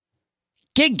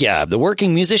Gig Gab, the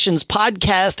Working Musicians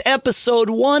Podcast, episode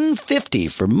 150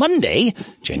 for Monday,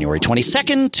 January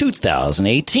 22nd,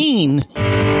 2018.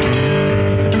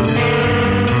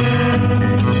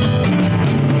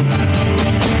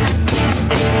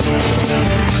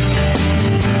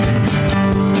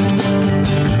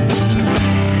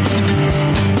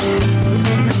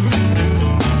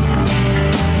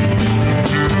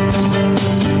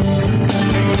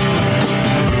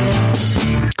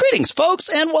 Greetings, folks,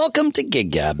 and welcome to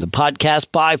Gig Gab, the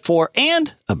podcast by, for,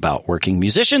 and about working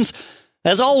musicians.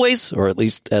 As always, or at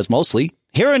least as mostly,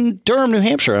 here in Durham, New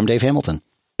Hampshire, I'm Dave Hamilton.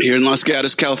 Here in Los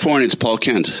Gatos, California, it's Paul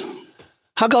Kent.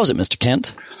 How goes it, Mr.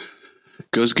 Kent?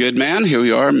 Goes good, man. Here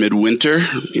we are, midwinter.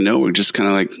 You know, we're just kind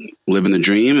of like living the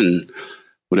dream, and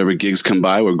whatever gigs come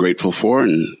by, we're grateful for,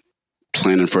 and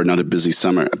planning for another busy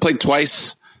summer. I played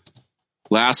twice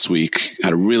last week.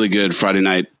 Had a really good Friday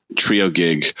night trio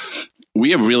gig.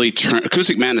 We have really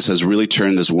Acoustic Madness has really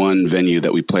turned this one venue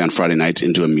that we play on Friday nights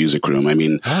into a music room. I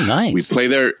mean, oh, nice. We play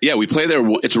there. Yeah, we play there.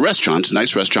 It's a restaurant. It's a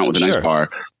nice restaurant with a nice bar.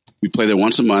 We play there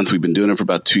once a month. We've been doing it for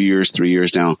about 3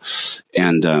 years now.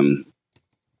 And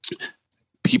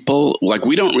people, like,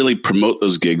 we don't really promote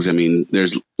those gigs. I mean,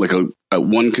 there's like a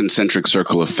one concentric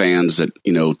circle of fans that,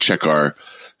 you know, check our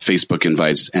Facebook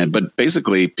invites. But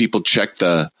basically people check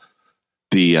the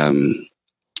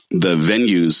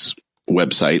venue's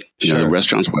website, you know, the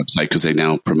restaurant's website, because they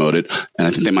now promote it. And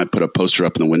I think they might put a poster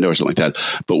up in the window or something like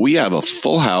that. But we have a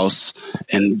full house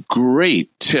and great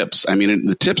tips. I mean,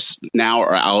 the tips now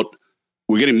are out.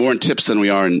 We're getting more in tips than we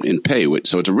are in pay.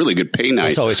 So it's a really good pay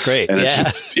night. It's always great. And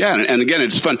yeah. And again,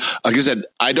 it's fun. Like I said,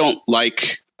 I don't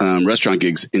like restaurant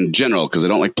gigs in general because I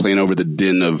don't like playing over the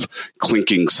din of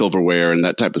clinking silverware and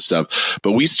that type of stuff.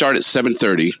 But we start at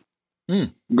 7:30.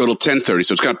 Go till 10:30,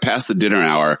 so it's kind of past the dinner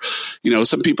hour. You know,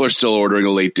 some people are still ordering a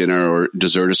late dinner or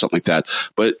dessert or something like that.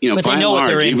 But you know, but by they know and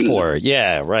large, what they're in for.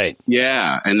 Yeah, right.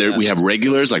 Yeah, and we have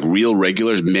regulars, like real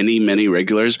regulars, many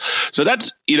regulars. So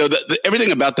that's, you know,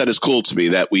 everything about that is cool to me.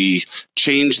 That we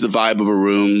changed the vibe of a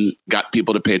room, got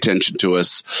people to pay attention to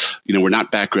us. You know, we're not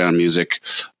background music.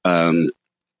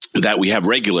 That we have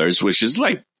regulars, which is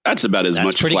like. That's about as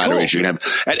much flattery as you can have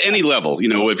at any level. You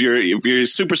know, if you're a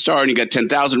superstar and you got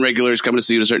 10,000 regulars coming to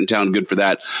see you in a certain town, good for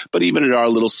that. But even at our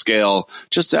little scale,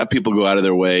 just to have people go out of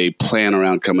their way, plan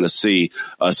around coming to see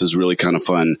us is really kind of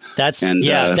fun. That's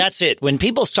it. When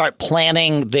people start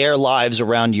planning their lives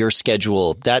around your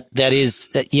schedule, that is,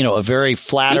 you know, a very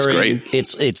flattering.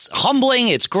 It's humbling.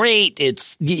 It's great.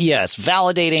 It's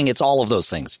validating. It's all of those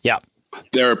things. Yeah.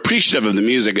 They're appreciative of the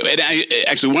music. And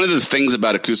actually, one of the things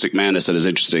about Acoustic Madness that is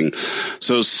interesting.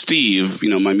 So Steve, you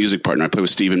know, my music partner, I play with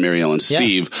Steve and Mary Ellen.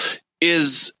 Steve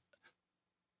is,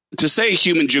 to say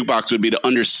human jukebox would be to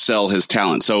undersell his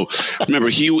talent. So remember,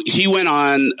 he went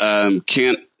on,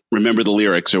 can't remember the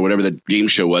lyrics or whatever the game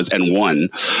show was, and won.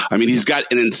 I mean, he's got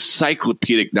an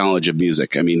encyclopedic knowledge of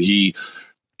music. I mean, he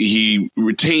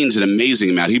retains an amazing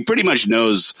amount. He pretty much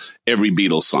knows every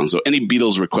Beatles song. So any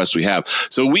Beatles request we have.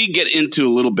 So we get into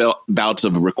a little bouts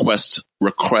of request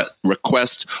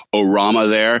orama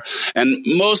there. And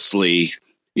mostly,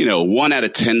 you know, 1 out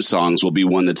of 10 songs will be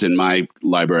one that's in my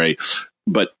library,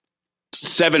 but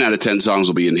 7 out of 10 songs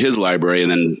will be in his library. And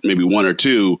then maybe 1 or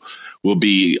 2 will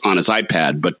be on his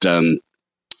iPad. But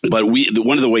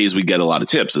one of the ways we get a lot of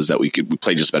tips is that we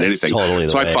play just about anything. Totally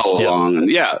so I follow along, and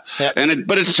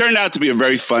but it's turned out to be a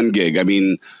very fun gig. I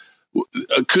mean,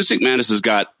 Acoustic Madness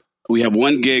we have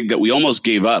one gig that we almost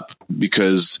gave up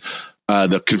because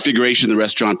the configuration of the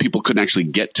restaurant, people couldn't actually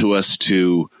get to us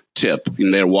to tip. You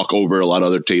know, they had to walk over a lot of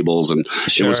other tables, and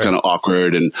it was kind of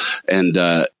awkward. And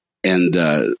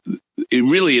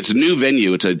it's a new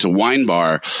venue. It's a wine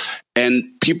bar.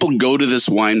 And people go to this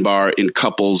wine bar in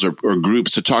couples or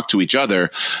groups to talk to each other.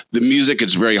 The music,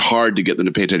 it's very hard to get them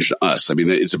to pay attention to us. I mean,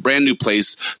 it's a brand new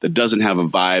place that doesn't have a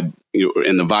vibe, you know,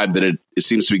 and the vibe that it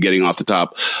seems to be getting off the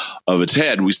top of its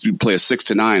head. We play a 6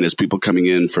 to 9 as people coming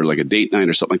in for like a date night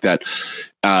or something like that.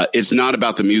 It's not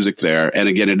about the music there. And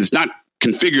again, it is not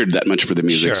configured that much for the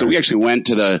music. Sure. So we actually went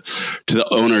to the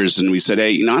owners and we said,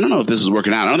 hey, you know, I don't know if this is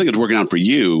working out. I don't think it's working out for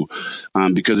you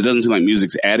because it doesn't seem like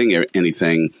music's adding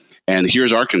anything. And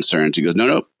here's our concerns. He goes,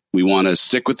 no, we want to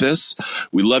stick with this.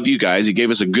 We love you guys. He gave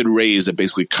us a good raise that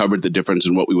basically covered the difference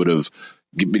in what we would have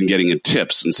been getting in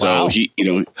tips. And so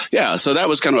so that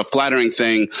was kind of a flattering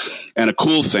thing and a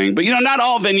cool thing. But, you know, not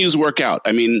all venues work out.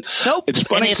 I mean, it's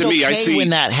funny to me. I see when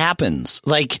that happens,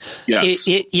 like,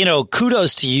 you know,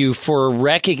 kudos to you for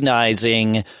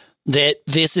recognizing that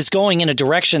this is going in a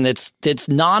direction that's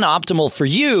non-optimal for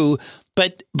you,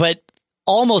 but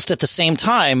almost at the same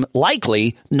time,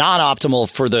 likely not optimal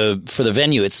for the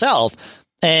venue itself.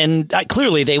 And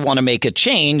clearly they want to make a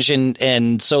change.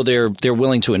 And so they're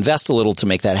willing to invest a little to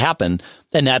make that happen.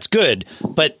 And that's good.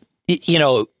 But,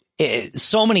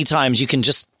 so many times you can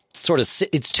just sort of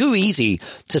it's too easy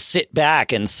to sit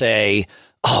back and say,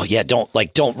 oh yeah, don't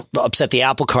upset the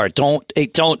apple cart. Don't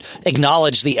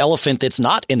acknowledge the elephant that's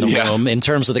not in the room in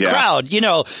terms of the crowd,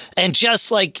 and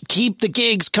just keep the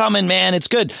gigs coming, man. It's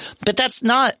good. But that's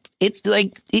not it.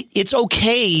 It's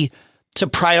okay to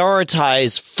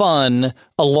prioritize fun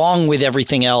along with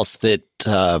everything else that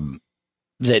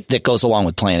goes along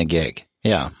with playing a gig.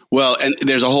 Yeah. Well, and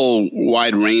there's a whole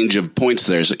wide range of points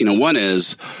there. So, one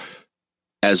is,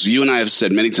 as you and I have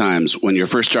said many times, when you're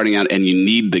first starting out and you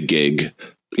need the gig,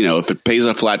 if it pays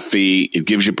a flat fee, it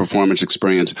gives you performance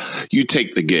experience, you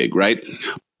take the gig, right?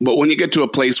 But when you get to a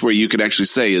place where you can actually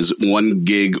say, is one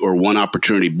gig or one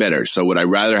opportunity better? So would I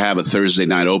rather have a Thursday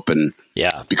night open?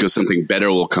 Yeah. Because something better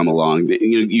will come along.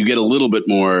 You get a little bit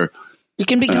more. You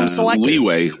can become selective.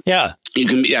 Leeway. Yeah.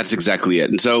 That's exactly it.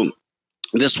 And so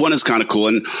this one is kind of cool.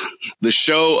 And the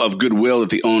show of goodwill that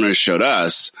the owners showed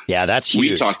us. Yeah, that's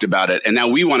huge. We talked about it. And now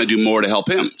we want to do more to help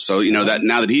him. So, that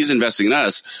now that he's investing in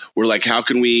us, we're like, how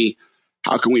can we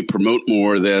promote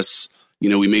more of this?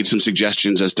 We made some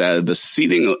suggestions as to the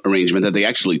seating arrangement that they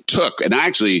actually took. And I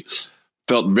actually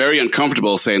felt very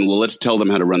uncomfortable saying, well, let's tell them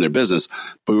how to run their business.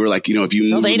 But we were like, if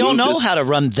you they don't know how to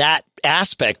run that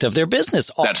aspect of their business.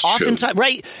 That's oftentimes,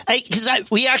 right? Because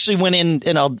we actually went in,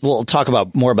 and we'll talk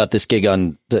more about this gig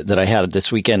that I had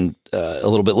this weekend a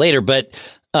little bit later. But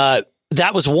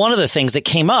that was one of the things that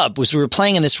came up was we were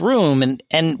playing in this room,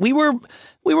 and we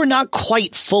were not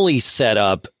quite fully set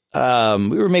up.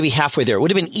 We were maybe halfway there. It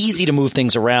would have been easy to move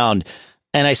things around.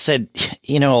 And I said,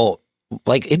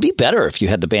 it'd be better if you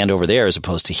had the band over there as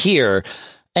opposed to here.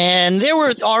 And there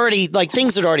were already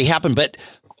things that already happened, but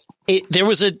there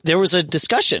was a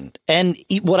discussion. And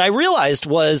what I realized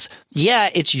was,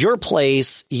 it's your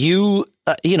place. You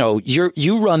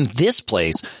run this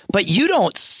place, but you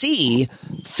don't see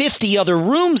 50 other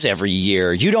rooms every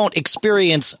year. You don't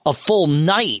experience a full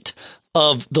night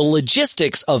of the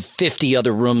logistics of 50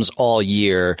 other rooms all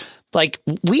year.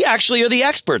 We actually are the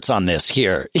experts on this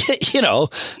here,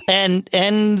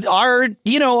 and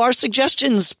our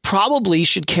suggestions probably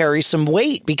should carry some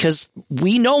weight because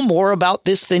we know more about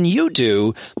this than you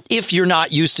do if you're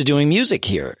not used to doing music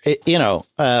here,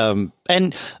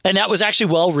 and that was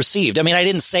actually well received. I mean, I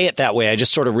didn't say it that way. I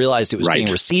just sort of realized it was being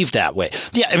received that way.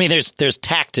 Yeah. I mean, there's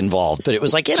tact involved, but it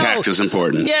was tact is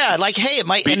important. Yeah. Hey, it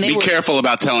might be careful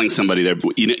about telling somebody that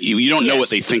you don't know what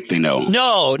they think they know.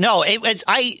 No.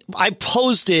 I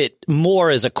posed it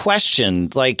more as a question,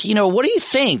 what do you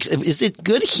think? Is it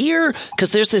good here?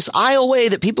 Because there's this aisleway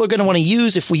that people are going to want to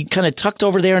use. If we kind of tucked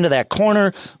over there into that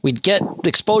corner, we'd get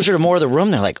exposure to more of the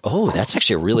room. They're like, oh, that's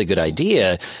actually a really good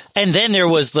idea. And then there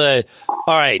was all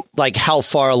right, how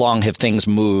far along have things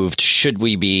moved? Should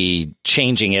we be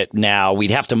changing it now? We'd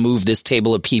have to move this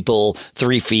table of people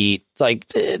 3 feet.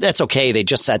 That's okay. They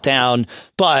just sat down,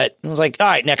 but I was like, all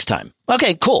right, next time.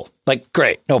 Okay, cool.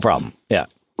 Great. No problem. Yeah.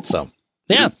 So,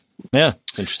 yeah,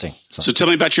 it's interesting. So tell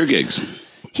me about your gigs.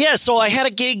 Yeah, so I had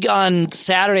a gig on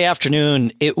Saturday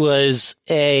afternoon. It was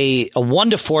a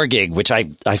 1 to 4 gig, which I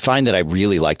find that I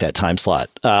really like that time slot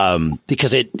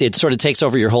because it sort of takes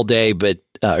over your whole day, but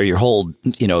or your whole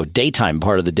daytime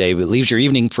part of the day, but leaves your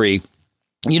evening free.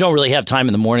 You don't really have time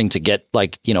in the morning to get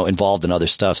involved in other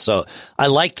stuff. So I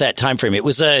liked that time frame. It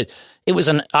was an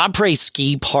après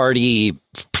ski party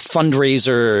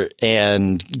fundraiser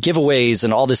and giveaways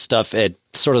and all this stuff at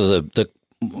sort of the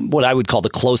what I would call the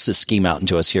closest ski mountain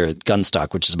to us here at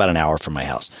Gunstock, which is about an hour from my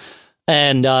house.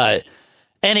 And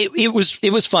it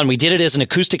was fun. We did it as an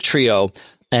acoustic trio.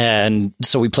 And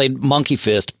so we played Monkey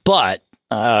Fist, but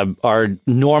our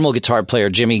normal guitar player,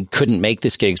 Jimmy, couldn't make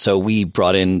this gig. So we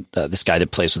brought in this guy that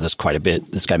plays with us quite a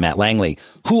bit, this guy, Matt Langley,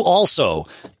 who also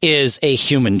is a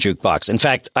human jukebox. In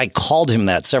fact, I called him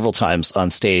that several times on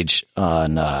stage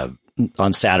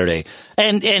on Saturday.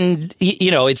 And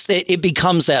it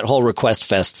becomes that whole Request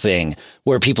Fest thing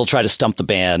where people try to stump the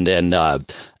band. And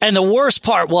the worst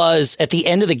part was at the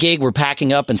end of the gig, we're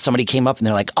packing up and somebody came up and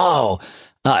they're like, oh,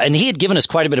 and he had given us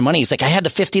quite a bit of money. He's like, I had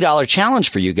the $50 challenge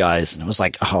for you guys. And I was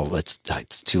like, oh, it's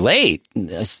too late.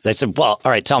 I said, well,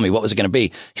 all right, tell me, what was it going to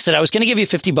be? He said, I was going to give you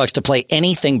 $50 to play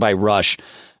anything by Rush.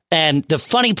 And the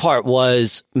funny part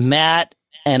was Matt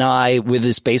and I, with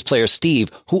his bass player,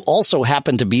 Steve, who also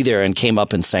happened to be there and came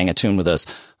up and sang a tune with us,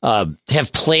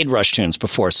 have played Rush tunes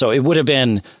before. So it wouldn't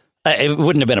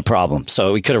have been a problem.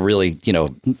 So we could have really,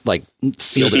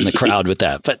 sealed in the crowd with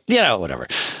that, but whatever.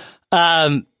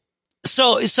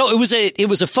 So it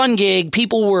was a fun gig.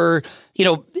 People were,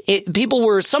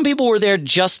 some people were there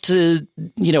just to,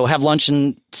 have lunch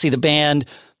and see the band.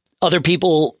 Other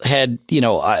people had,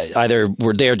 either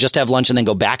were there just to have lunch and then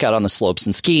go back out on the slopes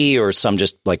and ski, or some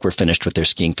just like were finished with their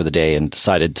skiing for the day and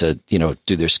decided to,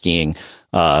 do their skiing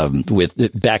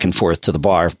with back and forth to the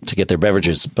bar to get their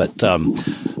beverages. But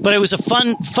it was a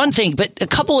fun thing. But a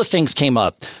couple of things came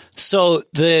up. So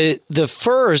the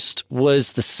first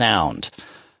was the sound.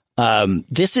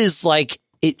 This is like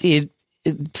it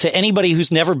to anybody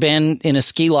who's never been in a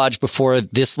ski lodge before,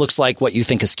 this looks like what you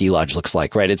think a ski lodge looks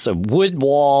like, right? It's a wood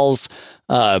walls.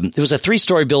 It was a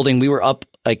 3-story building. We were up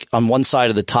like on one side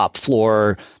of the top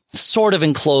floor, sort of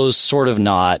enclosed, sort of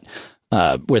not,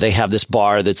 where they have this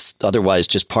bar that's otherwise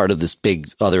just part of this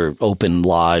big other open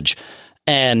lodge,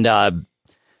 and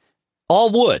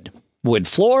all wood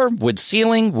floor, wood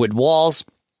ceiling, wood walls.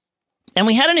 And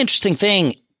we had an interesting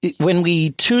thing when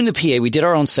we tuned the PA. We did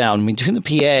our own sound. When we tuned the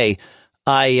PA,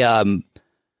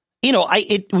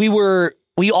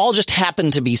 we all just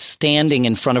happened to be standing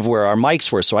in front of where our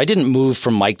mics were. So I didn't move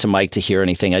from mic to mic to hear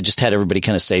anything. I just had everybody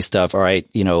kind of say stuff. All right,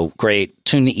 great.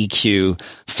 Tune the EQ.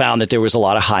 Found that there was a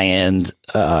lot of high end,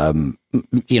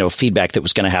 feedback that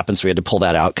was going to happen. So we had to pull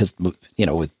that out because,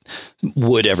 with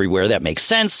wood everywhere, that makes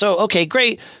sense. So, okay,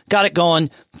 great. Got it going.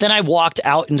 Then I walked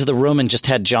out into the room and just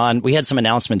had John. We had some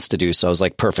announcements to do. So I was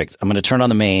like, perfect. I'm going to turn on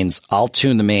the mains. I'll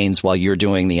tune the mains while you're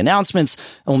doing the announcements,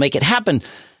 and we'll make it happen.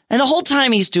 And the whole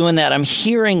time he's doing that, I'm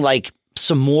hearing like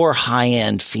some more high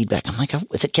end feedback. I'm like, I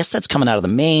guess that's coming out of the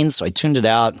mains. So I tuned it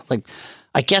out. Like,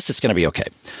 I guess it's going to be okay.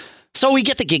 So we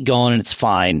get the gig going and it's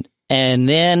fine. And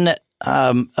then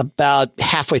about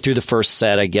halfway through the first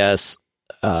set, I guess,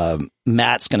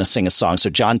 Matt's going to sing a song. So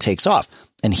John takes off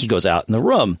and he goes out in the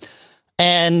room,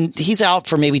 and he's out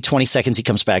for maybe 20 seconds. He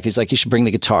comes back. He's like, you should bring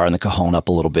the guitar and the cajon up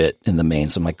a little bit in the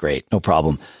mains. I'm like, great, no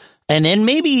problem. And then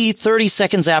maybe 30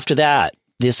 seconds after that,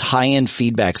 this high-end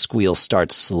feedback squeal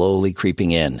starts slowly creeping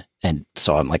in. And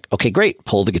so I'm like, okay, great.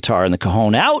 Pull the guitar and the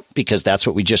cajon out because that's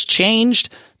what we just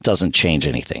changed. Doesn't change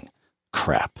anything.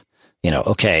 Crap.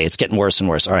 Okay, it's getting worse and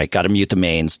worse. All right, got to mute the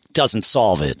mains. Doesn't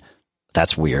solve it.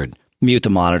 That's weird. Mute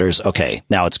the monitors. Okay,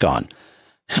 now it's gone.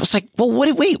 I was like, well, what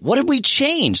did we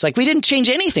change? Like, we didn't change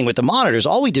anything with the monitors.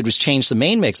 All we did was change the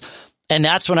main mix. And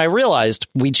that's when I realized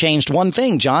we changed one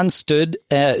thing. John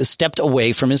stepped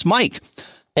away from his mic.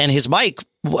 And his mic,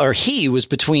 or he was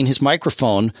between his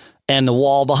microphone and the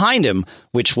wall behind him,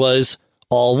 which was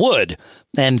all wood.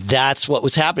 And that's what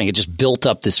was happening. It just built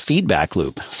up this feedback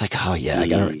loop. I was like, oh yeah,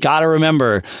 I gotta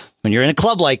remember when you're in a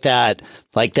club like that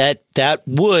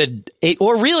wood,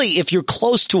 or really if you're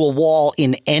close to a wall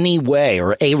in any way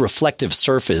or a reflective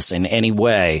surface in any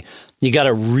way, you got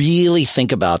to really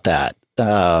think about that.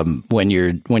 When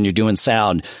you're doing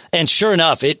sound. And sure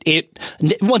enough, it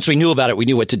once we knew about it, we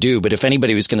knew what to do. But if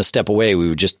anybody was going to step away, we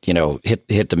would just, hit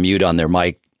the mute on their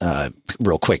mic,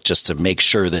 real quick, just to make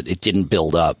sure that it didn't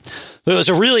build up. But it was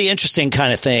a really interesting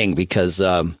kind of thing because,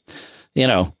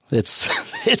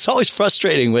 it's always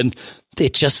frustrating when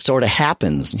it just sort of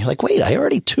happens and you're like, wait, I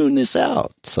already tuned this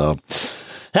out. So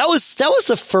that was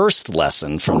the first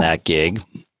lesson from that gig,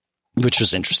 which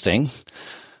was interesting.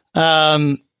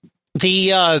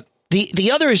 The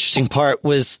other interesting part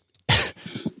was,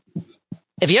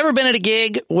 have you ever been at a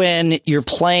gig when you're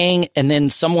playing and then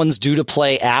someone's due to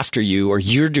play after you, or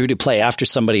you're due to play after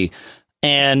somebody,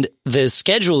 and the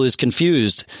schedule is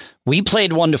confused? We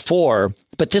played 1 to 4,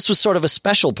 but this was sort of a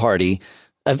special party.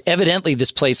 Evidently,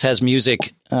 this place has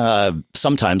music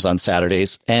sometimes on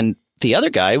Saturdays, and the other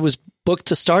guy was booked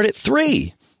to start at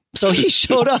 3. So he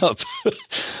showed up.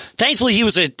 Thankfully, he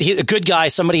was a good guy,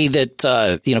 somebody that,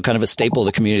 kind of a staple of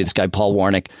the community, this guy, Paul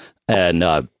Warnick. And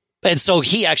so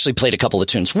he actually played a couple of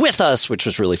tunes with us, which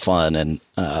was really fun and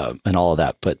all of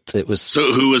that. But it was.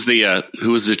 So who was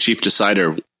the chief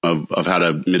decider of how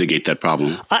to mitigate that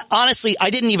problem? Honestly, I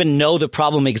didn't even know the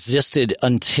problem existed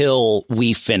until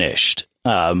we finished.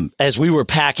 As we were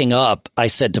packing up, I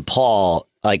said to Paul,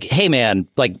 like, hey man,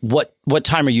 like what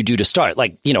time are you due to start?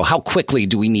 Like, how quickly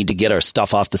do we need to get our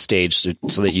stuff off the stage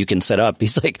so that you can set up?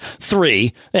 He's like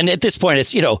 3. And at this point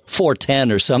it's,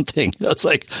 4:10 or something. I was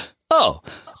like, oh,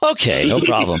 okay, no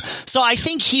problem. So I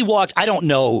think he walked, I don't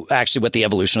know actually what the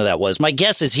evolution of that was. My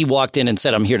guess is he walked in and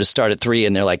said, I'm here to start at 3.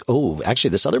 And they're like, oh,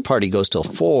 actually this other party goes till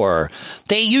 4.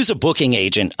 They use a booking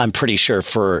agent, I'm pretty sure,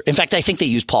 in fact, I think they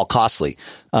use Paul Costley,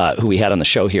 who we had on the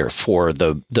show here, for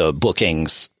the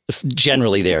bookings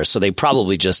generally there. So they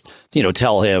probably just,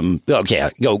 tell him, okay,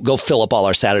 go fill up all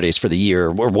our Saturdays for the year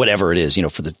or whatever it is,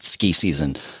 for the ski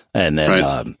season. And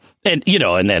then,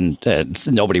 right.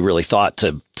 Nobody really thought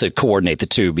to coordinate the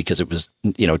two because it was,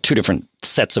 two different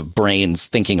sets of brains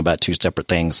thinking about two separate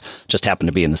things, just happened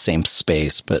to be in the same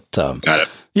space. But, got it.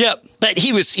 Yeah, but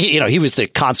he was the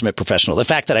consummate professional. The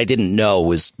fact that I didn't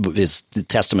know is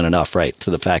testament enough, right, to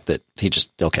the fact that he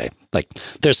just, like,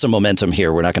 there's some momentum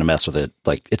here. We're not going to mess with it.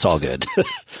 Like, it's all good.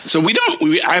 So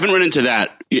I haven't run into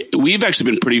that. We've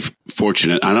actually been pretty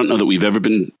fortunate. I don't know that we've ever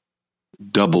been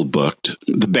double booked.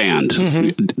 The band,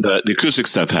 the acoustic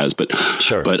stuff has, but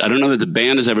sure. But I don't know that the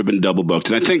band has ever been double booked.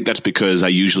 And I think that's because I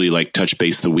usually like touch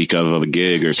base the week of a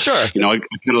gig or, sure. I kind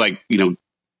of like,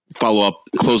 follow up,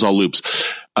 close all loops.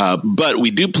 But we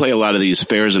do play a lot of these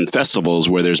fairs and festivals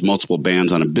where there's multiple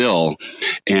bands on a bill.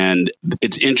 And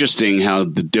it's interesting how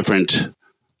the different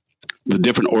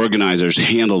organizers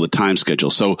handle the time schedule.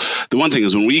 So the one thing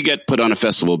is when we get put on a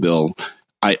festival bill,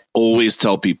 I always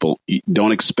tell people,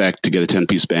 don't expect to get a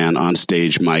 10-piece band on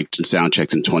stage, mic'd and sound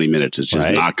checked in 20 minutes. It's just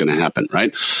not going to happen,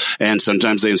 right? And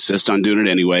sometimes they insist on doing it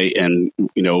anyway. And,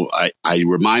 I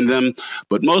remind them,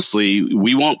 but mostly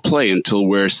we won't play until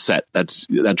we're set. That's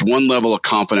one level of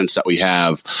confidence that we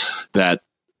have that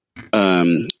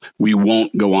we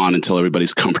won't go on until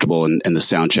everybody's comfortable and the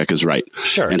sound check is right.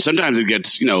 Sure. And sometimes it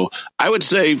gets, I would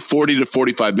say 40 to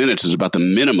 45 minutes is about the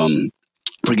minimum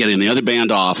for getting the other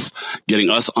band off,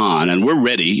 getting us on, and we're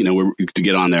ready, we're to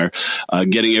get on there,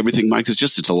 getting everything mics.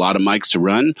 It's a lot of mics to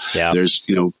run. Yeah. There's,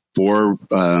 4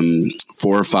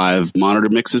 or 5 monitor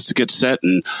mixes to get set.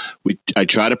 And I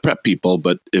try to prep people,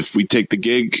 but if we take the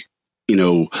gig,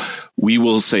 we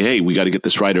will say, hey, we got to get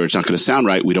this right or it's not going to sound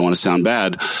right. We don't want to sound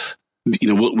bad.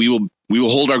 We will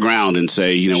hold our ground and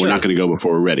say, sure. We're not going to go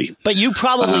before we're ready. But you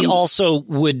probably also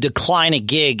would decline a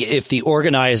gig if the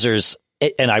organizers,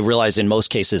 and I realize in most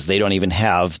cases they don't even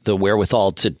have the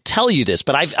wherewithal to tell you this,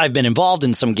 but I've been involved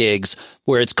in some gigs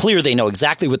where it's clear they know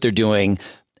exactly what they're doing.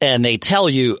 And they tell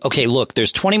you, okay, look,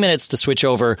 there's 20 minutes to switch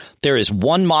over. There is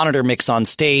one monitor mix on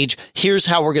stage. Here's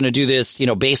how we're going to do this.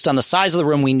 Based on the size of the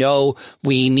room, we know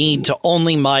we need to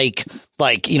only mic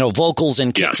vocals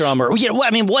and kick drum or,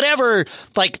 whatever.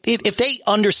 Like if they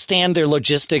understand their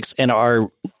logistics and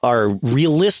are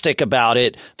realistic about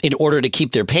it in order to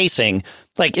keep their pacing,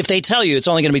 like if they tell you it's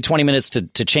only going to be 20 minutes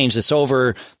to change this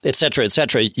over, et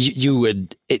cetera, you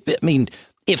would,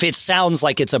 if it sounds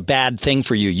like it's a bad thing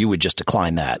for you, you would just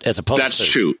decline that as opposed to.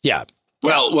 That's true. Yeah.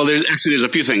 Well, there's a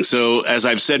few things. So as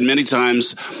I've said many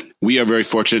times, we are very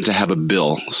fortunate to have a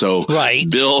bill. So right.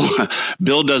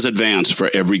 Bill does advance for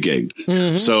every gig.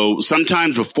 Mm-hmm. So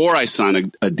sometimes before I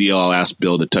sign a deal, I'll ask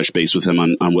Bill to touch base with him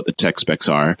on what the tech specs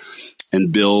are.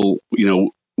 And Bill,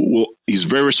 he's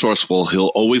very resourceful. He'll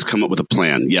always come up with a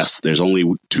plan. Yes, there's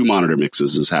only 2 monitor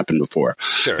mixes. This happened before.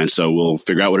 Sure. And so we'll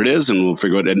figure out what it is and we'll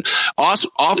figure it out. And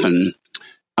often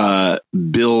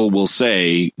Bill will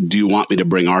say, do you want me to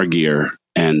bring our gear?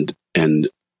 And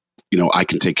I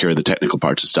can take care of the technical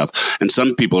parts of stuff. And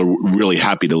some people are really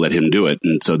happy to let him do it.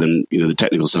 And so then, the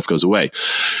technical stuff goes away.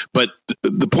 But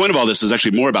the point of all this is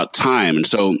actually more about time. And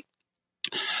so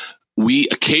we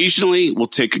occasionally will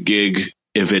take a gig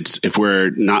if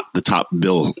we're not the top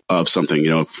bill of something,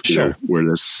 sure. We're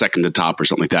the second to top or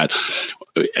something like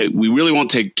that. We really won't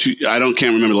take can't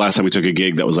remember the last time we took a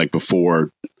gig that was like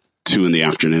before 2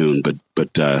 p.m,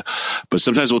 but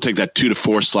sometimes we'll take that 2 to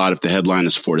 4 slot if the headline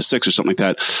is 4 to 6 or something like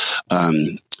that.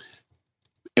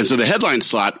 And so the headline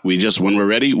slot, when we're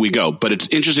ready, we go. But it's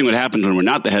interesting what happens when we're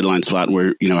not the headline slot and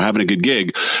we're, having a good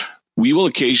gig. We will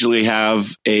occasionally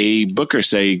have a booker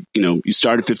say, you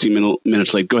started 15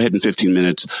 minutes late, go ahead in 15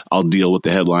 minutes. I'll deal with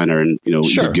the headliner and,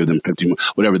 sure. give them 15,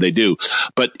 whatever they do.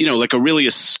 But, like a really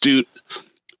astute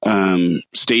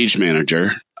stage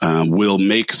manager will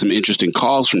make some interesting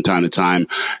calls from time to time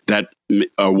that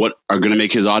are what are going to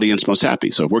make his audience most happy.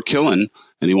 So if we're killing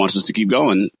and he wants us to keep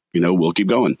going, we'll keep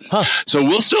going. Huh. So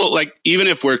we'll still even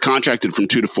if we're contracted from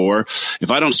 2 to 4, if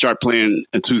I don't start playing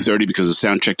at 2:30 because of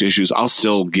sound check issues, I'll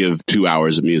still give 2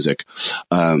 hours of music.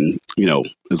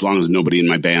 As long as nobody in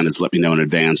my band has let me know in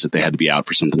advance that they had to be out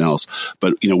for something else.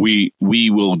 But, we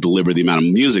will deliver the amount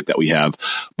of music that we have.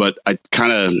 But I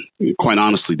quite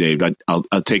honestly, Dave,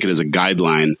 I'll take it as a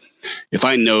guideline. If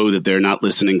I know that they're not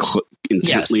listening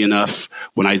intently enough,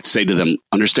 when I say to them,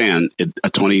 understand a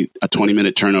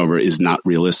 20-minute turnover is not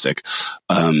realistic.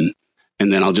 And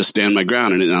then I'll just stand my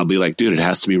ground and I'll be like, dude, it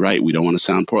has to be right. We don't want to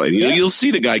sound poorly. And you'll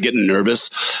see the guy getting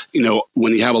nervous.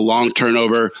 When you have a long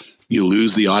turnover, you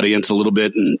lose the audience a little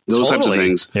bit and those types of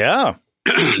things. Yeah.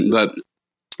 But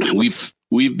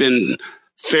we've been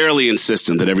fairly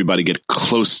insistent that everybody get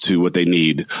close to what they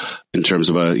need in terms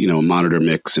of a monitor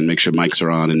mix and make sure mics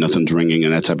are on and nothing's ringing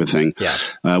and that type of thing.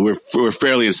 Yeah, we're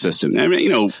fairly insistent. I mean,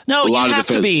 no, a lot you of have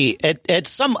to be at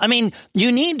some. I mean,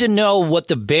 you need to know what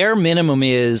the bare minimum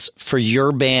is for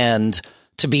your band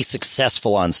to be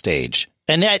successful on stage.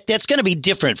 And that's going to be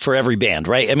different for every band,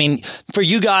 right? I mean, for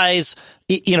you guys,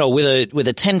 with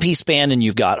a 10-piece band and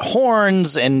you've got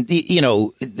horns and,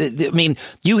 I mean,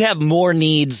 you have more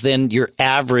needs than your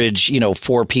average,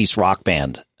 4-piece rock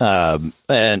band.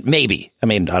 And maybe, I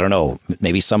mean, I don't know,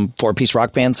 maybe some 4-piece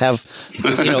rock bands have,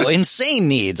 insane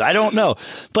needs. I don't know.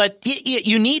 But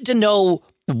you need to know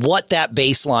what that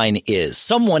baseline is.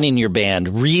 Someone in your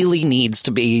band really needs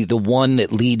to be the one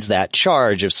that leads that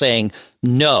charge of saying,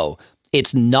 no,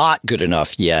 it's not good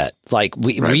enough yet. Like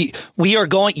we are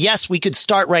going, yes, we could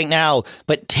start right now,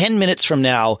 but 10 minutes from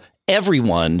now,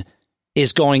 everyone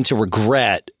is going to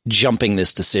regret jumping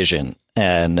this decision.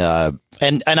 And I,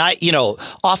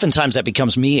 oftentimes that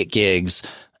becomes me at gigs.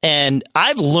 And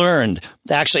I've learned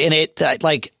actually, and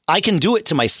I can do it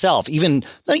to myself. Even,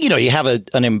 you have a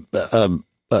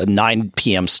 9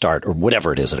 p.m. start or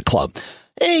whatever it is at a club.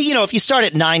 If you start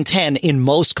at 9:10 in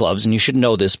most clubs, and you should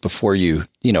know this before you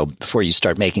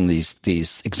start making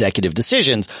these executive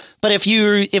decisions. But if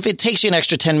it takes you an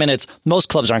extra 10 minutes, most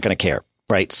clubs aren't going to care,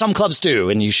 right? Some clubs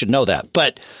do, and you should know that.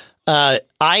 But I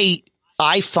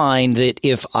find that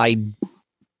if I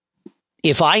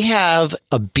have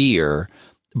a beer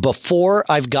before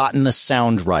I've gotten the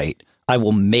sound right, I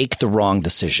will make the wrong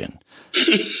decision.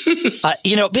 Because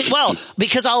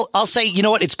I'll say, you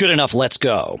know what, it's good enough. Let's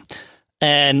go.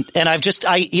 And I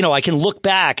can look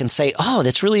back and say, oh,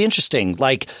 that's really interesting.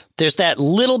 Like there's that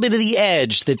little bit of the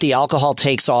edge that the alcohol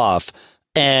takes off,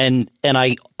 and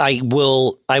I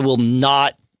will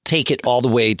not take it all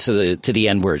the way to the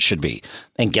end where it should be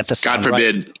and get the sound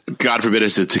right. God forbid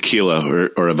it's a tequila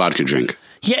or a vodka drink.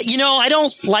 Yeah, I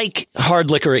don't like hard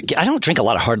liquor. I don't drink a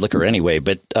lot of hard liquor anyway,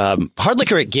 but hard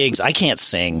liquor at gigs, I can't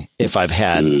sing if I've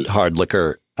had hard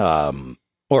liquor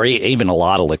or even a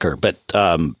lot of liquor. But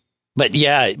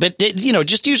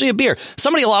just usually a beer.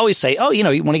 Somebody will always say, oh, you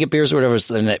want to get beers or whatever.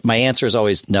 And my answer is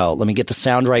always, no, let me get the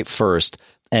sound right first.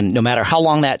 And no matter how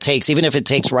long that takes, even if it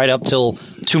takes right up till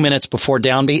 2 minutes before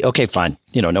downbeat, okay, fine.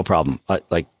 No problem.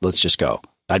 Let's just go.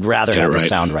 I'd rather have the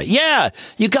sound right. Yeah,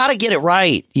 you got to get it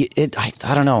right.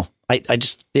 I don't know.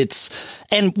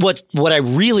 And what I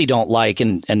really don't like,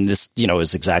 and this,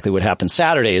 is exactly what happened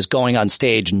Saturday, is going on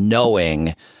stage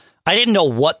knowing I didn't know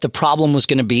what the problem was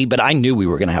going to be, but I knew we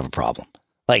were going to have a problem.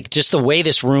 Like just the way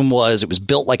this room was, it was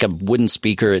built like a wooden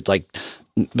speaker. It's like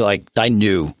I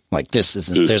knew like this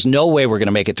isn't, there's no way we're going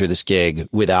to make it through this gig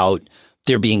without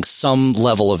there being some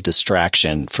level of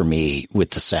distraction for me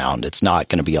with the sound. It's not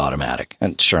going to be automatic.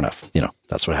 And sure enough,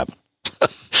 that's what happened.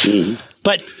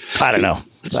 But I don't know.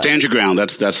 Stand your ground.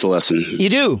 That's the lesson. You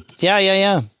do.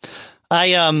 Yeah.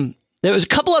 There was a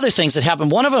couple other things that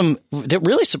happened. One of them that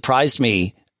really surprised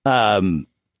me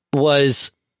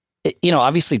was,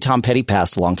 obviously Tom Petty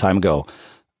passed a long time ago.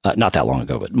 Not that long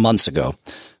ago, but months ago,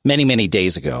 many, many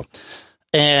days ago.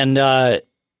 And,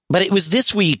 but it was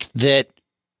this week that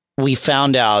we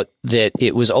found out that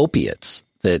it was opiates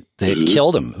that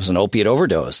killed him. It was an opiate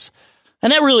overdose.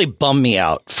 And that really bummed me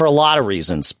out for a lot of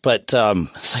reasons. But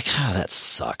it's like, that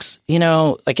sucks.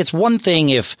 It's one thing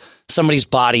if somebody's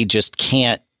body just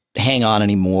can't hang on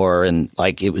anymore and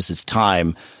like it was his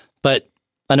time. But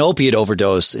an opiate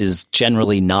overdose is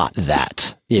generally not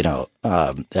that.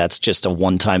 That's just a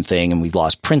one-time thing. And we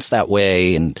lost Prince that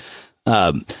way. And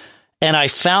I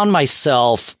found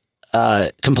myself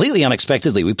completely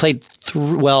unexpectedly. We played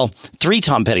 3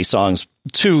 Tom Petty songs,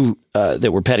 2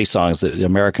 that were Petty songs, the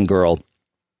American Girl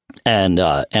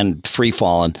and Free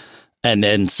Fallin'. And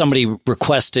then somebody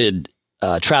requested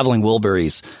Traveling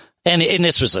Wilburys. And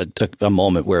this was a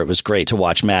moment where it was great to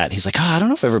watch Matt. He's like, I don't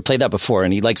know if I've ever played that before.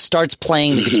 And he like starts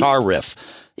playing the guitar riff.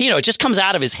 It just comes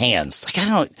out of his hands.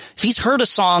 Like, if he's heard a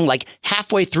song like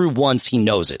halfway through once, he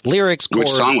knows it. Lyrics, chords.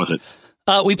 Which song was it?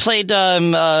 We played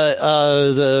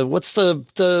what's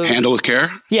the Handle with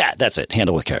Care? Yeah, that's it.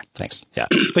 Handle with Care. Thanks. Yeah.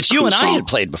 But you and I had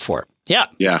played before. Yeah.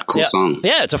 Yeah. Cool song.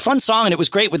 Yeah. It's a fun song. And it was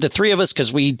great with the 3 of us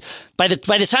because by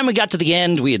the time we got to the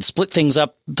end, we had split things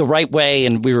up the right way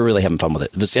and we were really having fun with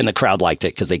it. And the crowd liked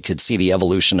it because they could see the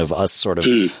evolution of us sort of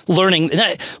learning.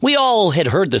 We all had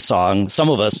heard the song. Some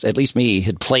of us, at least me,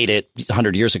 had played it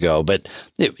 100 years ago, but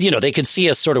they could see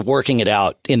us sort of working it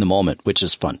out in the moment, which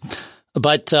is fun.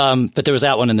 But there was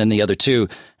that one and then the other 2.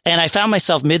 And I found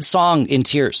myself mid-song in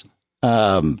tears.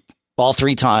 All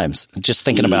 3 times, just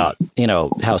thinking about,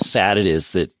 how sad it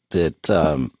is that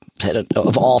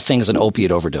of all things, an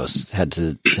opiate overdose, had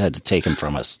to take him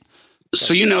from us.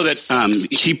 So you know that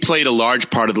he played a large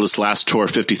part of this last tour,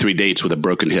 53 dates, with a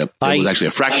broken hip. It was actually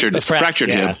a fractured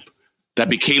hip that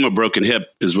became a broken hip,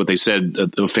 is what they said.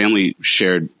 The family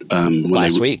shared when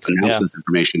last they week announced this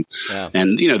information. Yeah.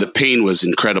 And the pain was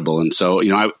incredible. And so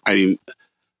I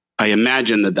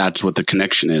imagine that that's what the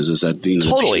connection is that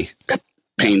totally the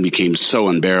pain became so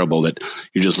unbearable that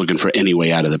you're just looking for any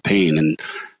way out of the pain, and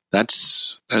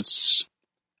that's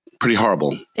pretty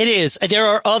horrible. It is. There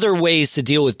are other ways to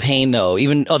deal with pain, though,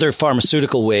 even other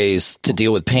pharmaceutical ways to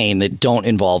deal with pain that don't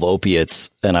involve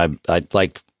opiates. And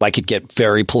I could get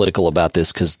very political about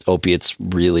this because opiates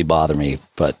really bother me.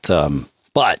 But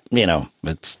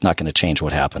it's not going to change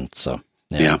what happened. So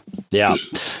yeah.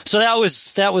 So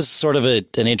that was sort of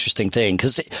an interesting thing,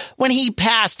 because when he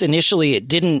passed initially, it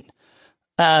didn't.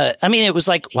 It was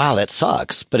like, wow, that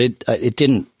sucks, but it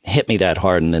didn't hit me that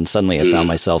hard. And then suddenly I found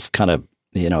myself kind of,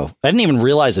 I didn't even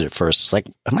realize it at first. It's like,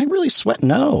 am I really sweating?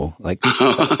 No. Like,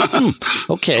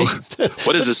 okay.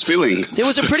 What is this feeling? It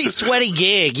was a pretty sweaty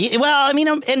gig. Well,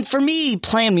 and for me,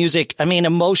 playing music,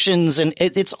 emotions and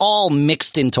it's all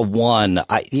mixed into one.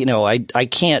 I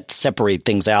can't separate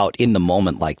things out in the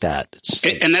moment like that. It's just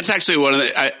and that's actually one of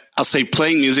the, I'll say,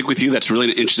 playing music with you, that's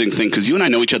really an interesting thing, because you and I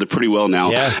know each other pretty well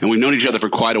now, and we've known each other for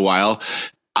quite a while.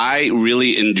 I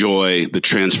really enjoy the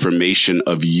transformation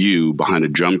of you behind a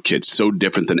drum kit. So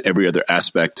different than every other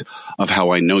aspect of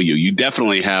how I know you. You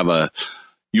definitely have a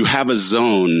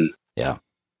zone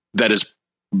that is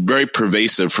very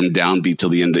pervasive from downbeat till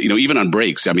the end. Even on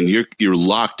breaks. You're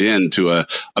locked into a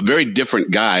very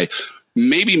different guy,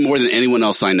 maybe more than anyone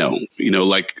else I know.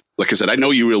 Like I said, I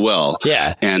know you real well.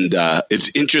 Yeah. And it's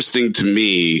interesting to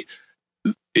me.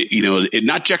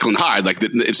 Not Jekyll and Hyde. Like,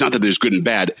 it's not that there's good and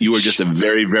bad. You are just a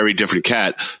very, very different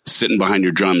cat sitting behind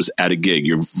your drums at a gig.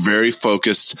 You're very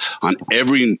focused on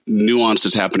every nuance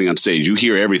that's happening on stage. You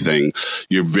hear everything.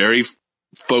 You're very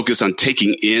focused on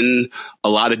taking in a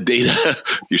lot of data.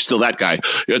 You're still that guy.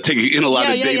 You're taking in a lot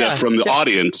of data from the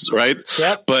audience, right?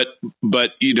 Yep.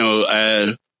 But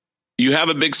you have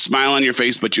a big smile on your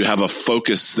face, but you have a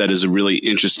focus that is a really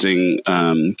interesting,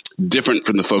 different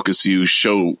from the focus you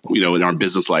show, in our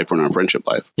business life or in our friendship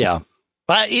life. Yeah.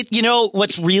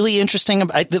 What's really interesting,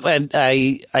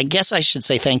 I guess I should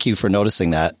say thank you for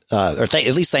noticing that, or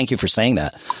at least thank you for saying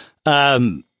that.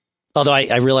 Although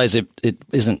I realize it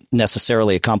isn't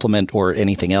necessarily a compliment or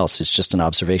anything else. It's just an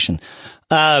observation.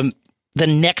 The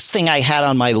next thing I had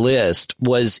on my list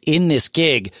was, in this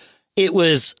gig, it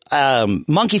was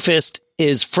Monkey Fist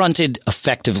is fronted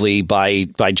effectively by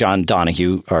John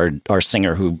Donahue, our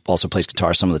singer, who also plays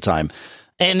guitar some of the time.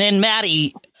 And then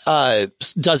Matty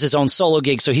does his own solo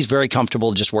gig, so he's very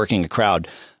comfortable just working a crowd.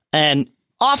 And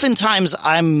oftentimes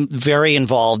I'm very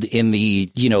involved in the,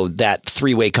 that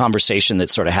three-way conversation that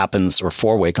sort of happens, or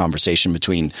four-way conversation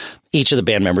between each of the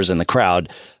band members and the crowd.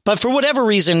 But for whatever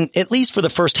reason, at least for the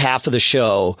first half of the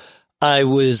show, I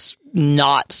was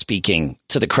not speaking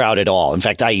to the crowd at all. In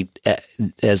fact, as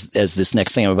this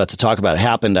next thing I'm about to talk about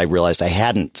happened, I realized I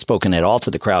hadn't spoken at all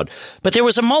to the crowd. But there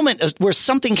was a moment where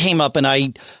something came up, and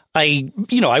I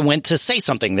went to say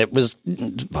something that was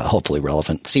hopefully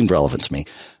relevant, seemed relevant to me,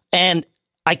 and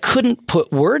I couldn't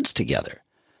put words together.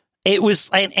 It was,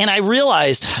 and I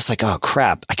realized, I was like, oh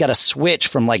crap, I got to switch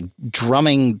from like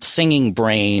drumming, singing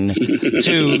brain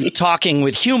to talking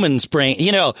with humans brain,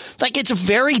 like it's a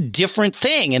very different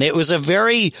thing. And it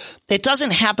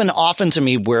doesn't happen often to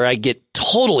me where I get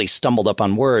totally stumbled up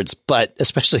on words, but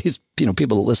especially as,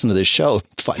 people that listen to this show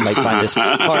might find this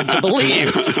hard to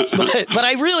believe. But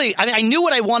I knew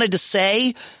what I wanted to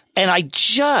say, and I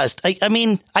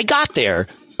got there,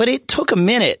 but it took a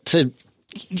minute to,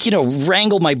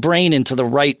 wrangle my brain into the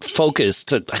right focus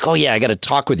to like, oh yeah, I got to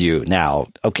talk with you now.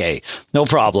 Okay, no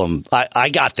problem. I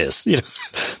got this,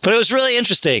 but it was really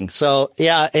interesting. So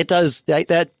yeah, it does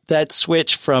that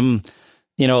switch from,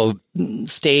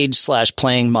 stage /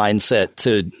 playing mindset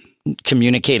to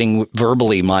communicating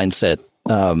verbally mindset,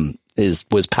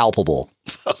 was palpable.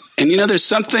 And there's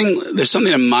something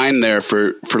in mind there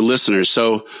for listeners.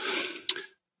 So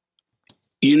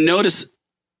you notice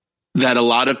that a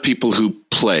lot of people who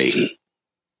play,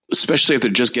 especially if they're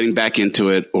just getting back into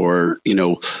it, or,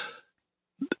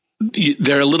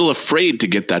 they're a little afraid to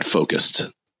get that focused.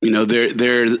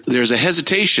 There's a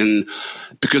hesitation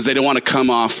because they don't want to come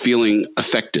off feeling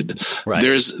affected. Right.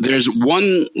 There's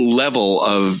one level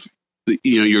of,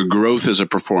 your growth as a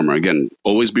performer. Again,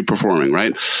 always be performing,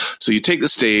 right? So you take the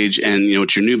stage and,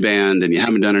 it's your new band and you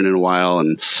haven't done it in a while.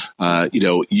 And,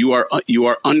 you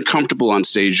are uncomfortable on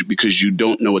stage because you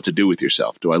don't know what to do with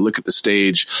yourself. Do I look at the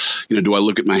stage? Do I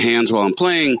look at my hands while I'm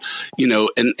playing?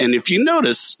 And if you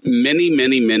notice many,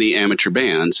 many, many amateur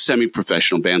bands,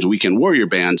 semi-professional bands, weekend warrior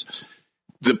bands,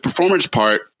 the performance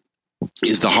part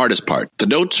is the hardest part. The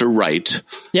notes are right.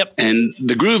 Yep. And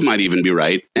the groove might even be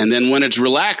right. And then when it's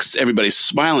relaxed, everybody's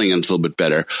smiling and it's a little bit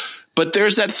better. But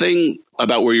there's that thing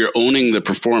about where you're owning the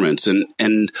performance. And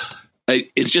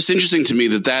it's just interesting to me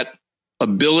that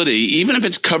ability, even if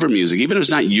it's cover music, even if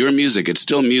it's not your music, it's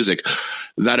still music,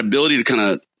 that ability to kind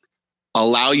of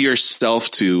allow yourself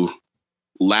to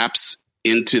lapse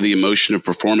into the emotion of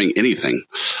performing anything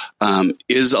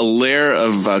is a layer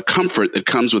of comfort that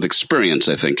comes with experience.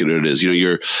 I think it is.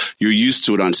 You're used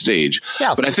to it on stage.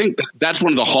 Yeah. But I think that's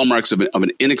one of the hallmarks of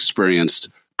an inexperienced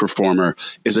performer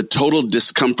is a total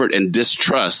discomfort and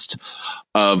distrust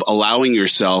of allowing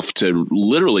yourself to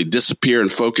literally disappear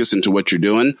and focus into what you're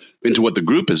doing, into what the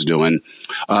group is doing,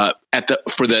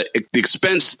 for the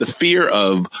expense, the fear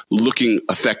of looking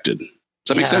affected.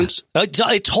 Does that make sense?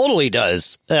 It totally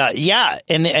does. Yeah.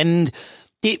 And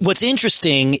what's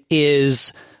interesting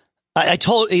is I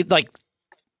totally like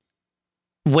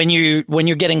when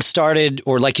you're getting started,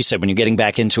 or like you said, when you're getting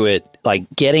back into it, like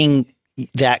getting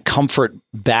that comfort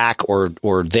back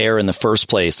or there in the first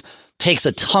place takes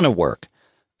a ton of work.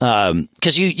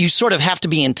 'Cause you sort of have to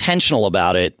be intentional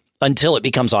about it until it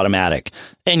becomes automatic,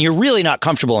 and you're really not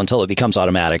comfortable until it becomes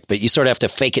automatic, but you sort of have to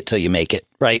fake it till you make it.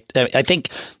 Right. I think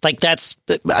like that's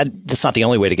not the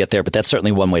only way to get there, but that's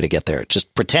certainly one way to get there.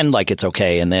 Just pretend like it's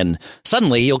okay. And then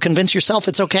suddenly you'll convince yourself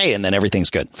it's okay. And then everything's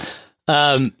good.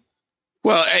 Well,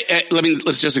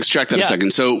 let's just extract that a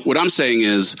second. So what I'm saying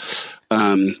is,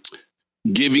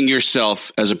 giving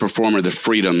yourself as a performer the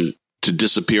freedom to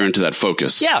disappear into that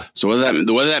focus. Yeah. So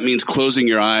whether that means closing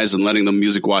your eyes and letting the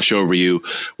music wash over you,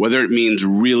 whether it means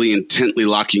really intently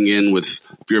locking in with,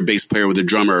 if you're a bass player with a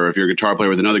drummer, or if you're a guitar player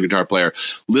with another guitar player,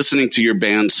 listening to your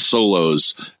band's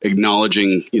solos,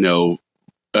 acknowledging,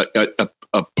 a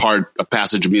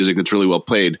passage of music that's really well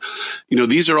played.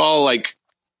 These are all like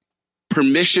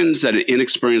permissions that an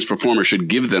inexperienced performer should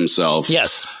give themselves.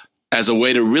 Yes. As a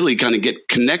way to really kind of get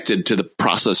connected to the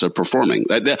process of performing.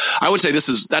 I would say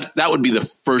that would be the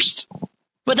first.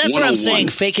 But that's what I'm saying.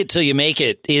 Fake it till you make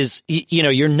it is,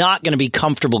 you're not going to be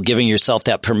comfortable giving yourself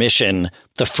that permission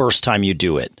the first time you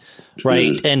do it.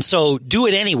 Right. Mm. And so do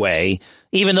it anyway,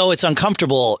 even though it's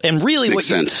uncomfortable. And really, Makes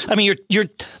sense. You're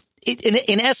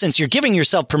in essence, you're giving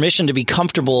yourself permission to be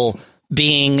comfortable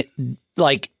being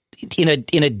like in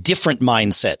a different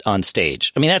mindset on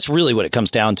stage. I mean, that's really what it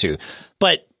comes down to.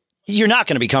 But you're not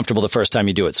going to be comfortable the first time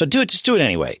you do it. So just do it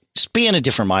anyway. Just be in a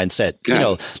different mindset.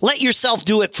 Yeah. Let yourself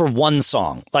do it for one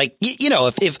song. Like,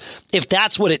 if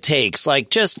that's what it takes,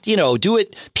 like just, do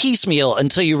it piecemeal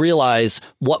until you realize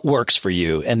what works for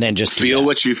you, and then just feel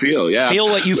what you feel. Yeah. Feel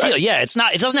what you feel. Yeah. It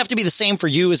doesn't have to be the same for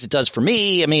you as it does for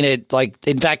me. I mean,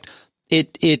 in fact,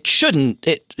 it shouldn't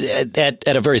at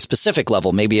a very specific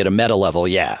level, maybe at a meta level.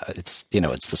 Yeah. It's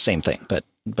the same thing, but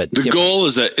the goal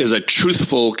is a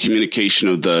truthful communication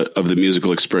of the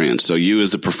musical experience. So you as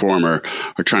the performer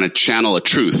are trying to channel a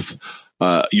truth,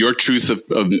 your truth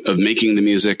of making the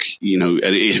music. And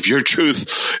if your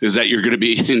truth is that you're going to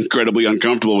be incredibly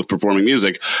uncomfortable with performing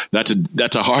music, that's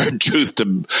a hard truth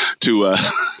to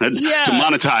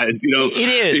monetize.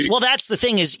 It is. Well, that's the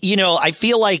thing is, I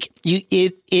feel like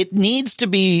it needs to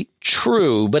be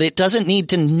true, but it doesn't need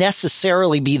to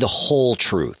necessarily be the whole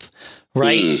truth.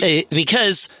 Right.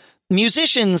 Because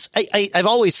musicians, I've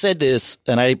always said this,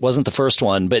 and I wasn't the first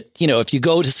one, but if you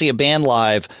go to see a band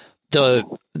live, the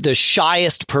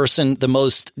shyest person, the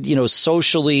most,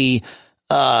 socially,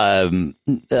 what's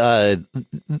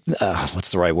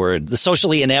the right word? The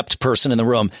socially inept person in the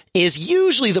room is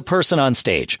usually the person on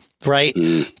stage, right?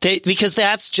 Because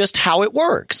that's just how it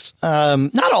works.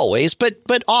 Not always, but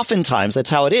oftentimes that's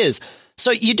how it is. So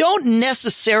you don't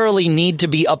necessarily need to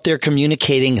be up there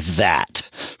communicating that,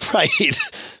 right?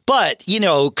 But,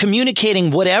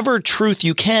 communicating whatever truth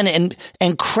you can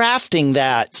and crafting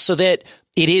that so that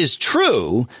it is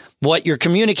true what you're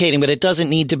communicating, but it doesn't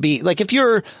need to be like if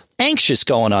you're anxious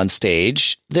going on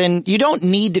stage, then you don't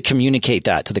need to communicate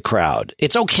that to the crowd.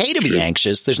 It's okay to be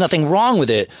anxious. There's nothing wrong with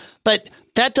it, but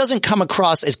that doesn't come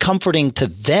across as comforting to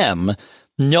them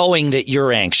knowing that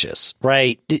you're anxious,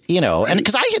 right? And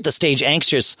because I hit the stage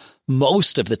anxious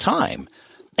most of the time.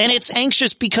 And it's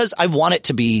anxious because I want it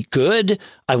to be good.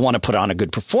 I want to put on a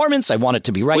good performance. I want it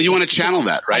to be right. Well, you want to channel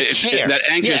that, right? That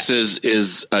anxious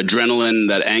is adrenaline.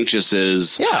 That anxious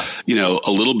is,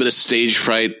 a little bit of stage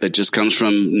fright that just comes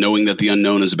from knowing that the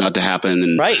unknown is about to happen.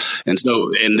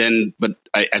 And, but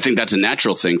I think that's a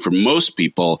natural thing for most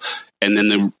people. And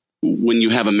then when you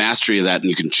have a mastery of that and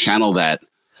you can channel that,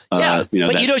 but you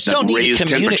just don't need to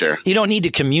communicate. You don't need to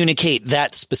communicate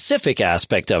that specific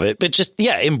aspect of it, but just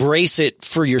embrace it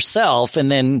for yourself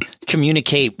and then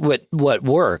communicate what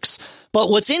works. But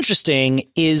what's interesting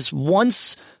is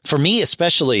once, for me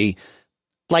especially,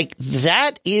 like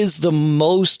that is the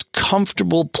most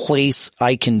comfortable place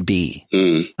I can be.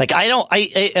 Like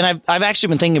I've actually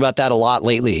been thinking about that a lot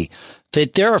lately.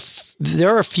 That there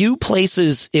are a few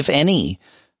places, if any,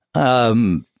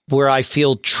 where I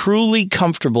feel truly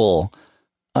comfortable,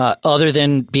 other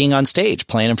than being on stage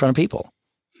playing in front of people,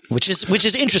 which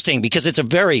is interesting because it's a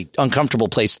very uncomfortable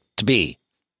place to be.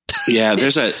 Yeah,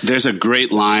 there's a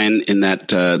great line in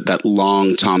that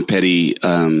long Tom Petty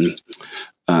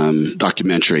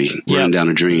documentary, Running Down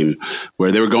a Dream,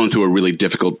 where they were going through a really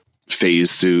difficult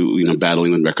phase through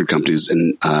battling with record companies,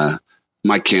 and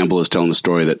Mike Campbell is telling the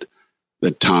story that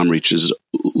Tom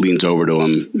leans over to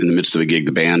him in the midst of a gig.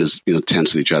 The band is,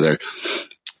 tense with each other.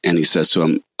 And he says to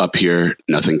him, "Up here,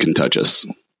 nothing can touch us."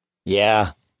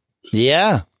 Yeah.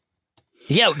 Yeah.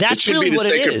 Yeah. That's really what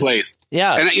it is. Place.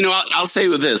 Yeah. And I'll say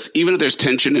with this, even if there's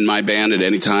tension in my band at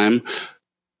any time,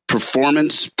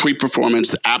 performance,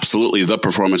 pre-performance, absolutely the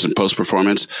performance and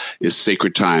post-performance is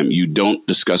sacred time. You don't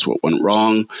discuss what went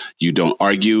wrong. You don't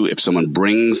argue. If someone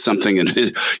brings something and,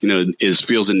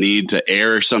 feels a need to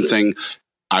air something,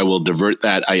 I will divert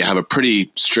that. I have a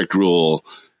pretty strict rule,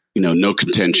 no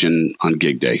contention on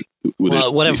gig day.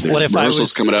 What if I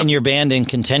was in your band and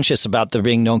contentious about there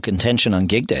being no contention on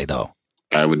gig day, though?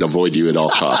 I would avoid you at all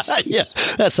costs. Yeah,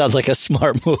 that sounds like a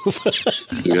smart move.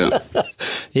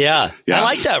 Yeah. I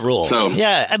like that rule. So,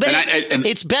 but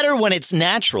it's better when it's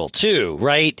natural too,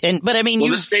 right? But I mean,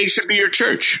 the stage should be your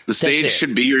church. The stage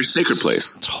should be your sacred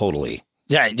place. Totally.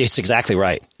 Yeah, it's exactly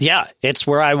right. Yeah, it's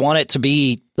where I want it to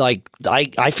be. Like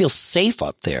I feel safe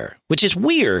up there, which is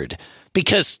weird.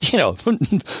 Because,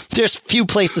 there's few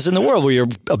places in the world where you're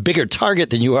a bigger target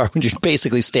than you are when you're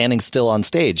basically standing still on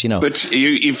stage, But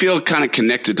you feel kind of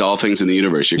connected to all things in the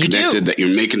universe. You're connected that you're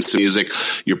making some music.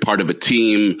 You're part of a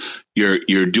team.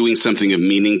 You're doing something of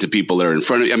meaning to people that are in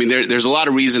front of you. I mean, there's a lot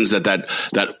of reasons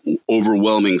that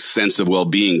overwhelming sense of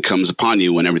well-being comes upon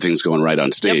you when everything's going right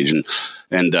on stage. Yep.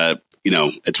 And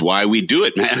it's why we do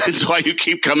it, man. It's why you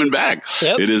keep coming back.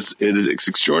 Yep. It's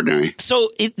extraordinary. So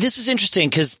this is interesting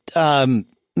because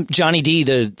Johnny D,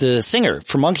 the singer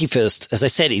for Monkey Fist, as I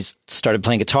said, he's started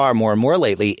playing guitar more and more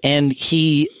lately, and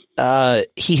he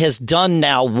has done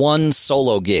now one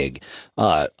solo gig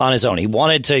on his own. He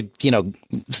wanted to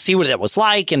see what that was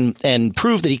like and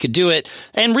prove that he could do it.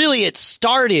 And really, it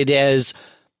started as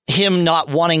him not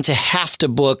wanting to have to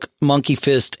book Monkey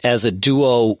Fist as a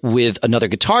duo with another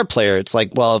guitar player. It's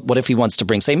like, well, what if he wants to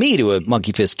bring, say, me to a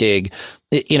Monkey Fist gig,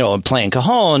 and playing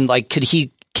cajon? Like, could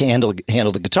he handle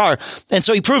the guitar? And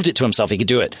so he proved it to himself he could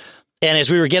do it. And as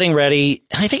we were getting ready,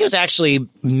 I think it was actually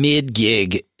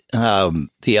mid-gig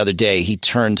the other day, he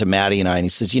turned to Maddie and he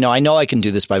says, I know I can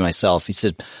do this by myself. He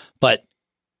said, but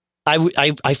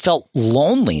I felt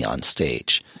lonely on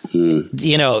stage.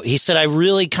 He said, I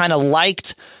really kind of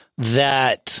liked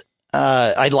that.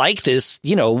 I like this,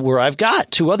 where I've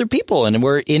got two other people and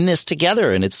we're in this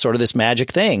together and it's sort of this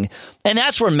magic thing. And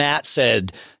that's where Matt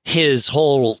said his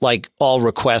whole, all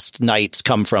request nights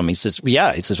come from. He says,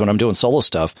 when I'm doing solo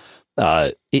stuff,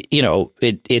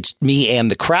 it's me and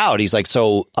the crowd. He's like,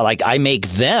 so I make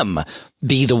them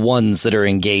be the ones that are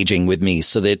engaging with me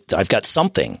so that I've got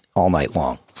something all night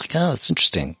long. It's like, oh, that's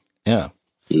interesting. Yeah.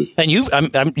 And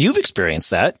you've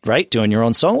experienced that, right? Doing your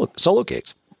own solo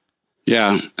gigs.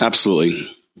 Yeah,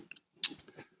 absolutely.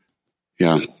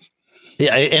 Yeah.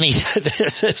 Yeah. And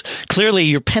clearly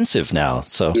you're pensive now.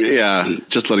 So yeah,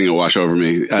 just letting it wash over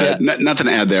me. Nothing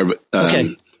to add there, but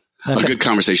okay. A good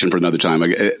conversation for another time.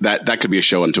 That could be a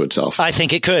show unto itself. I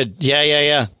think it could.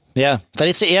 Yeah. But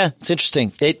it's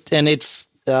interesting.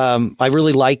 I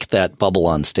really like that bubble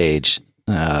on stage,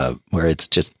 where it's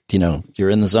just, you're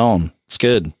in the zone. It's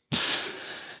good.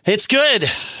 It's good.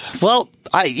 Well,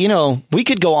 we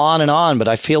could go on and on, but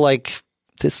I feel like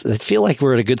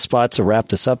we're at a good spot to wrap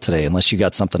this up today, unless you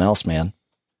got something else, man.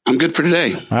 I'm good for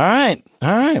today. All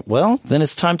right. Well, then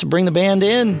it's time to bring the band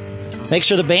in. Make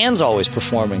sure the band's always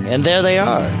performing. And there they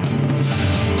are.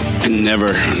 And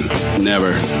never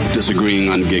disagreeing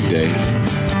on gig day.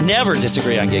 Never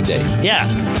disagree on gig day. Yeah.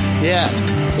 Yeah.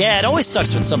 Yeah, it always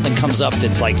sucks when something comes up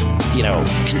that's like,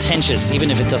 contentious, even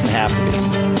if it doesn't have to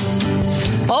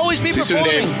be. Always be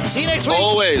performing. See you next week.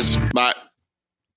 Always. Bye.